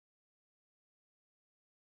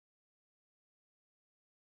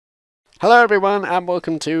Hello everyone and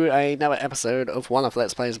welcome to another episode of One of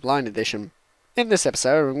Let's Play's Blind Edition. In this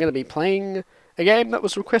episode I'm going to be playing a game that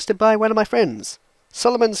was requested by one of my friends,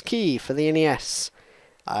 Solomon's Key for the NES.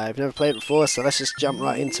 I've never played it before, so let's just jump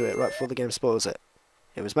right into it right before the game spoils it.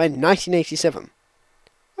 It was made in 1987.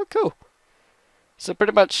 Oh cool. So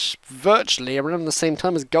pretty much virtually around the same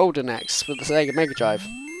time as Golden Axe for the Sega Mega Drive.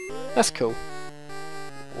 That's cool.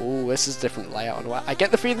 Ooh, this is a different layout. I get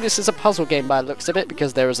the feeling this is a puzzle game by the looks of it,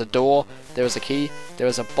 because there is a door, there is a key, there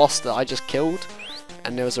is a boss that I just killed,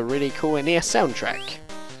 and there was a really cool NES soundtrack.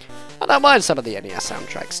 I don't mind some of the NES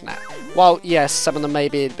soundtracks now. While, yes, some of them may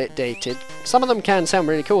be a bit dated, some of them can sound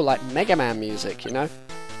really cool, like Mega Man music, you know?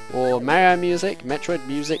 Or Mario music, Metroid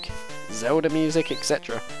music, Zelda music,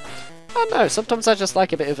 etc. I don't know, sometimes I just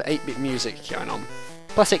like a bit of 8-bit music going on.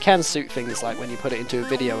 Plus it can suit things like when you put it into a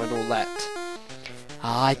video and all that.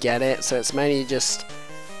 Ah, I get it, so it's mainly just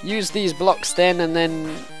use these blocks then and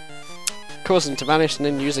then cause them to vanish and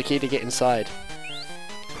then use a key to get inside.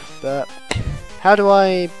 But how do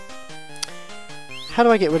I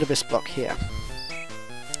get rid of this block here?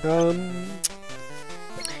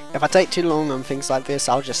 If I take too long on things like this,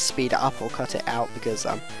 I'll just speed it up or cut it out, because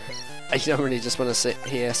I don't really just want to sit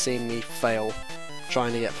here seeing me fail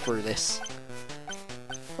trying to get through this.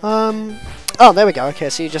 Oh, there we go. Okay,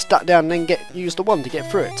 so you just duck down and then use the one to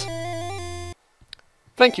get through it.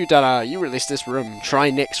 Thank you, Dana. You released this room.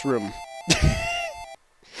 Try next room.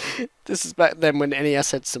 This is back then when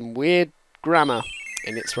NES had some weird grammar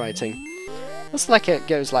in its writing. Looks like it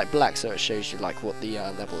goes like black, so it shows you like what the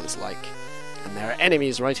level is like. And there are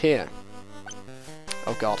enemies right here.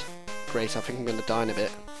 Oh god. Great, I think I'm going to die in a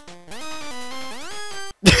bit.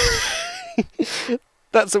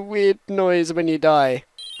 That's a weird noise when you die.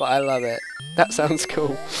 But I love it. That sounds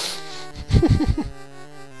cool.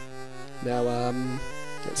 Now,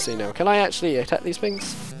 let's see now. Can I actually attack these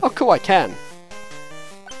things? Oh, cool, I can.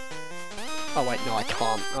 Oh, wait, no, I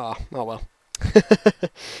can't. Oh well.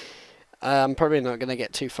 I'm probably not going to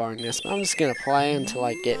get too far in this, but I'm just going to play until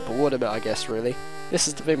I get bored of it, I guess, really. This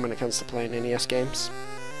is the thing when it comes to playing NES games.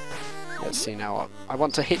 Let's see now. I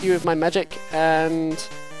want to hit you with my magic and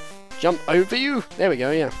jump over you. There we go,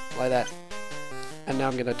 yeah, like that. And now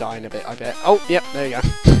I'm going to die in a bit, I bet. Oh, yep, there you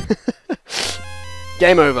go.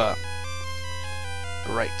 Game over.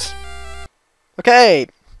 Great. Okay,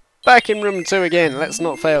 back in room 2 again. Let's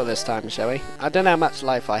not fail this time, shall we? I don't know how much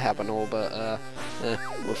life I have and all, but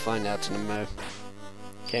we'll find out in a mo.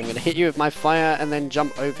 Okay, I'm going to hit you with my fire and then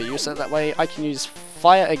jump over you, so that way I can use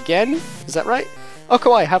fire again. Is that right? Oh,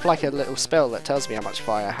 cool, I have like a little spell that tells me how much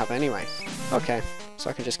fire I have anyway. Okay,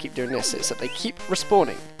 so I can just keep doing this, except they keep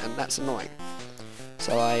respawning, and that's annoying.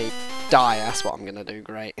 So I die, that's what I'm going to do,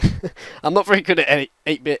 great. I'm not very good at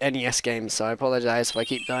 8-bit NES games, so I apologise if I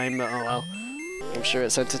keep dying, but oh well. I'm sure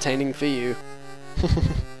it's entertaining for you.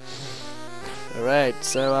 Alright,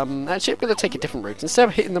 so actually I'm going to take a different route. Instead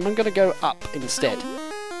of hitting them, I'm going to go up instead.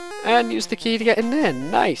 And use the key to get in there,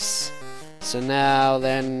 nice. So now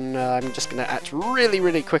then, I'm just going to act really,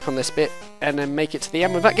 really quick on this bit, and then make it to the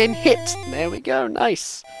end without getting hit. There we go,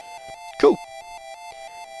 nice. Cool.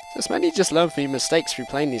 So it's mainly just learn from your mistakes through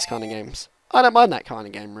playing these kind of games. I don't mind that kind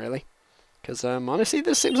of game, really. Because, honestly,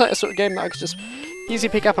 this seems like a sort of game that I could just easily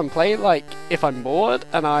pick up and play, like, if I'm bored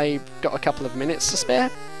and I've got a couple of minutes to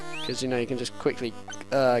spare. Because, you know, you can just quickly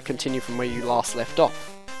continue from where you last left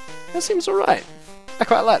off. That seems alright. I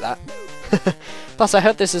quite like that. Plus, I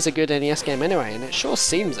heard this is a good NES game anyway, and it sure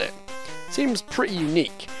seems it. Seems pretty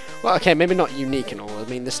unique. Well, okay, maybe not unique and all. I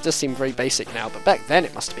mean, this does seem very basic now, but back then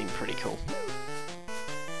it must have been pretty cool.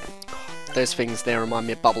 Those things there remind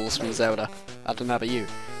me of Bubbles from Zelda. I don't know about you.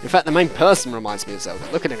 In fact, the main person reminds me of Zelda.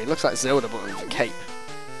 Look at him, he looks like Zelda but with a cape.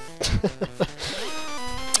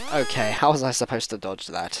 Okay, how was I supposed to dodge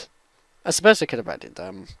that? I suppose I could have added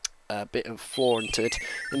a bit of flaw into it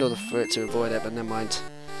in order for it to avoid it, but never mind.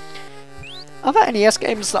 Other NES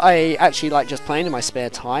games that I actually like just playing in my spare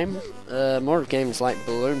time, more of games like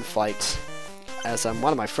Balloon Fight, as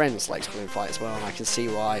one of my friends likes Balloon Fight as well, and I can see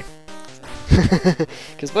why.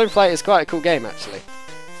 Because Balloon Fight is quite a cool game, actually.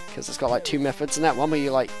 Because it's got like 2 methods in that. One where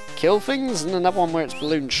you like kill things, and another one where it's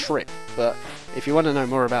balloon trip. But if you want to know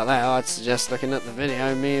more about that, I'd suggest looking at the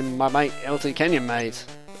video me and my mate LT Kenyon made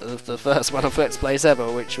of the first one of Let's Plays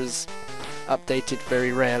ever, which was updated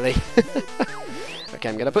very rarely. Okay,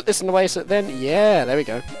 I'm going to put this in the way so then, yeah, there we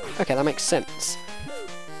go. Okay, that makes sense.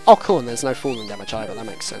 Oh cool, and there's no falling damage either, that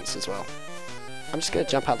makes sense as well. I'm just going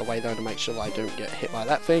to jump out of the way though to make sure that I don't get hit by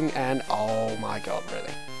that thing, and oh my god,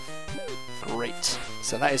 really. Great.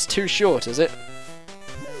 So that is too short, is it?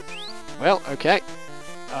 Well, okay.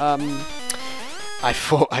 I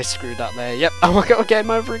thought I screwed up there. Yep, oh my god,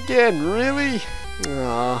 game over again, really?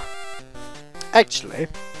 Aww. Actually,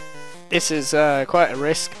 this is quite a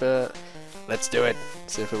risk, but let's do it.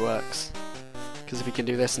 See if it works. Because if you can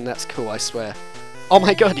do this, and that's cool, I swear. Oh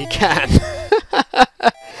my god, you can!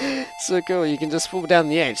 So cool, you can just fall down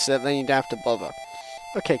the edge, so then you don't have to bother.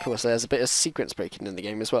 Okay, cool, so there's a bit of sequence breaking in the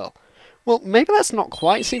game as well. Well, maybe that's not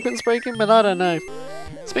quite sequence breaking, but I don't know.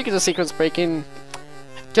 Speaking of sequence breaking,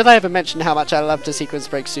 did I ever mention how much I love to sequence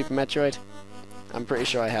break Super Metroid? I'm pretty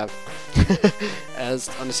sure I have. As,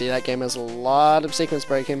 honestly, that game has a lot of sequence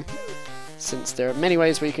breaking, since there are many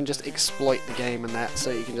ways where you can just exploit the game and that,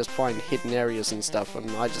 so you can just find hidden areas and stuff, and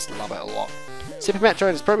I just love it a lot. Super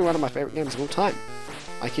Metroid is probably one of my favourite games of all time.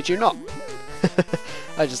 I kid you not.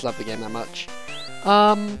 I just love the game that much.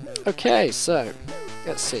 Okay, so,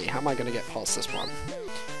 let's see, how am I going to get past this one?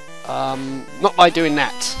 Not by doing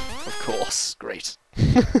that, of course. Great.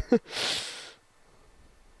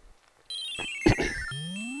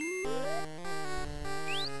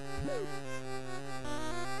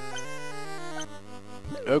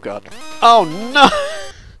 Oh god. Oh no!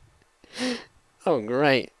 Oh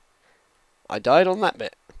great. I died on that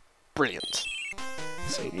bit. Brilliant.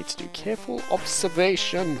 So you need to do careful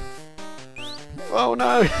observation. Oh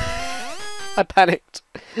no! I panicked.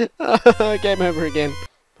 Game over again.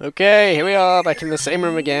 Okay, here we are, back in the same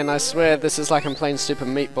room again. I swear this is like I'm playing Super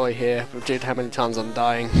Meat Boy here, but dude, how many times I'm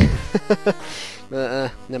dying.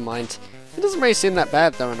 But, never mind. It doesn't really seem that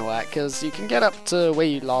bad though in a way, because you can get up to where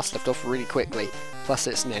you last left off really quickly. Plus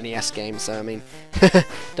it's an NES game, so I mean,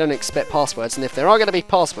 don't expect passwords, and if there are going to be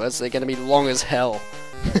passwords, they're going to be long as hell.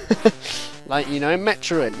 Like, you know,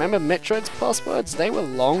 Metroid. Remember Metroid's passwords? They were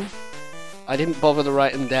long. I didn't bother to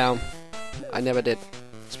write them down. I never did.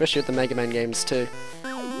 Especially with the Mega Man games too.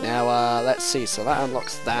 Now, let's see, so that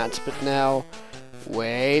unlocks that, but now,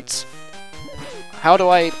 wait, how do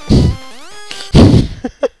I,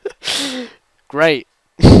 great,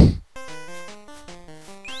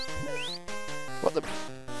 what the,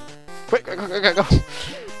 quick, go,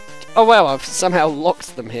 oh wow, I've somehow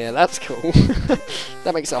locked them here, that's cool.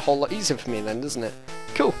 That makes it a whole lot easier for me then, doesn't it?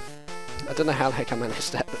 Cool. I don't know how the heck I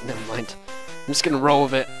managed that, but never mind. I'm just gonna roll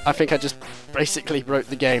with it. I think I just basically broke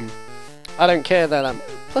the game. I don't care that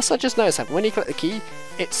plus I just noticed that when you click the key,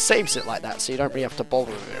 it saves it like that, so you don't really have to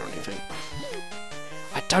bother with it or anything.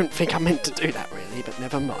 I don't think I meant to do that really, but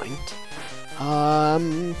never mind.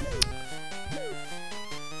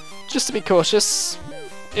 Just to be cautious,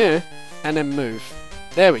 yeah, and then move.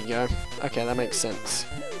 There we go. Okay, that makes sense.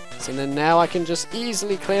 So then now I can just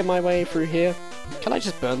easily clear my way through here. Can I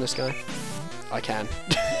just burn this guy? I can.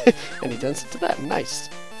 And he turns into that. Nice.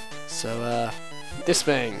 So, this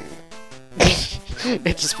thing.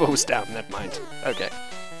 It just falls down, never mind. Okay.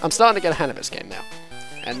 I'm starting to get a hand of this game now.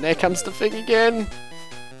 And there comes the thing again.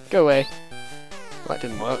 Go away. Well, that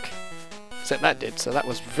didn't work. Except that did, so that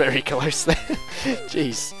was very close there.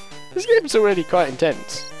 Jeez. This game's already quite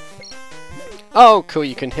intense. Oh, cool,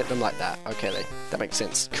 you can hit them like that. Okay, that makes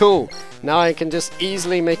sense. Cool. Now I can just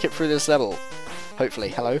easily make it through this level. Hopefully.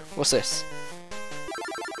 Hello? What's this?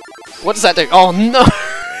 What does that do? Oh, no!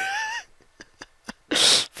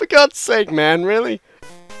 For God's sake, man, really?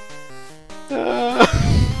 God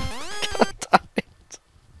damn it.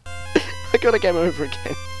 I gotta game over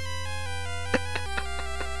again.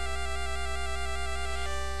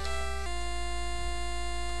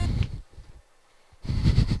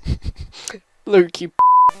 Luke, you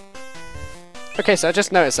Okay, so I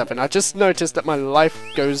just noticed something. I just noticed that my life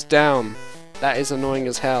goes down. That is annoying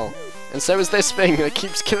as hell. And so is this thing that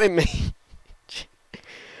keeps killing me.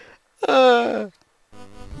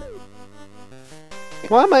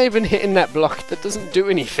 Why am I even hitting that block that doesn't do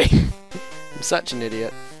anything? I'm such an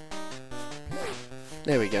idiot.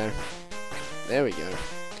 There we go. There we go.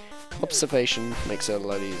 Observation makes it a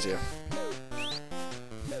lot easier.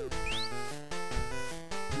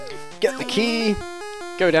 Get the key!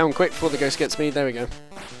 Go down quick before the ghost gets me. There we go.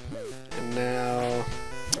 And now...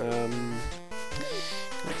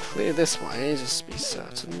 clear this way, just to be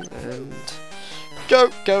certain, and... Go!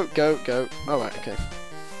 Go! Go! Go! Alright, okay.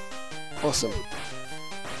 Awesome.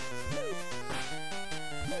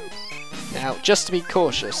 Now, just to be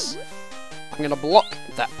cautious, I'm going to block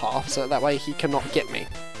that path so that way he cannot get me.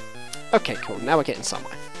 Okay, cool. Now we're getting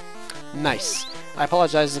somewhere. Nice. I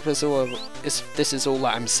apologise if this is all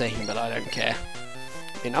that I'm saying, but I don't care.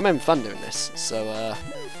 I mean, I'm having fun doing this, so,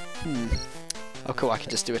 Oh, cool, I can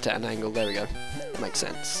just do it at an angle. There we go. That makes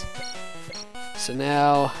sense. So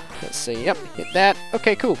now, let's see. Yep, hit that.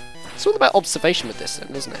 Okay, cool. It's all about observation with this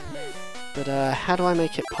then, isn't it? But, how do I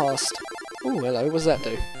make it past... Oh, hello, what does that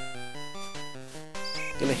do?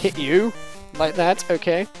 Gonna hit you. like that,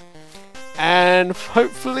 okay. And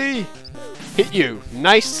hopefully hit you.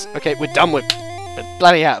 Nice. Okay, we're done with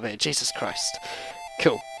bloody out of it. Jesus Christ.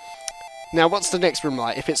 Cool. Now, what's the next room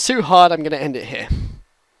like? If it's too hard, I'm going to end it here.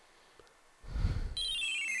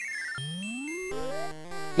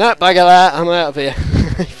 No, bugger that. I'm out of here.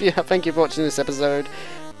 Thank you for watching this episode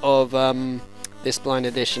of this blind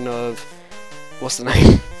edition of... What's the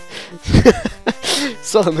name?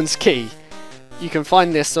 Solomon's Key. You can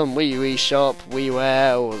find this on Wii U eShop,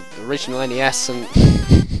 WiiWare, or the original NES, and...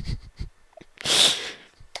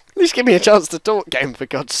 At least give me a chance to talk, game, for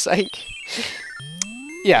God's sake.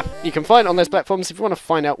 Yeah, you can find it on those platforms. If you want to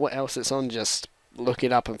find out what else it's on, just look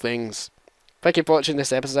it up and things. Thank you for watching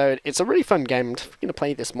this episode. It's a really fun game. I'm going to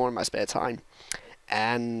play this more in my spare time.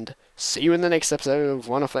 And see you in the next episode of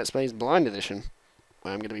One of Let's Play's Blind Edition,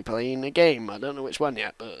 where I'm going to be playing a game. I don't know which one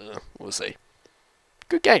yet, but we'll see.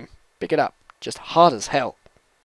 Good game. Pick it up. Just hard as hell.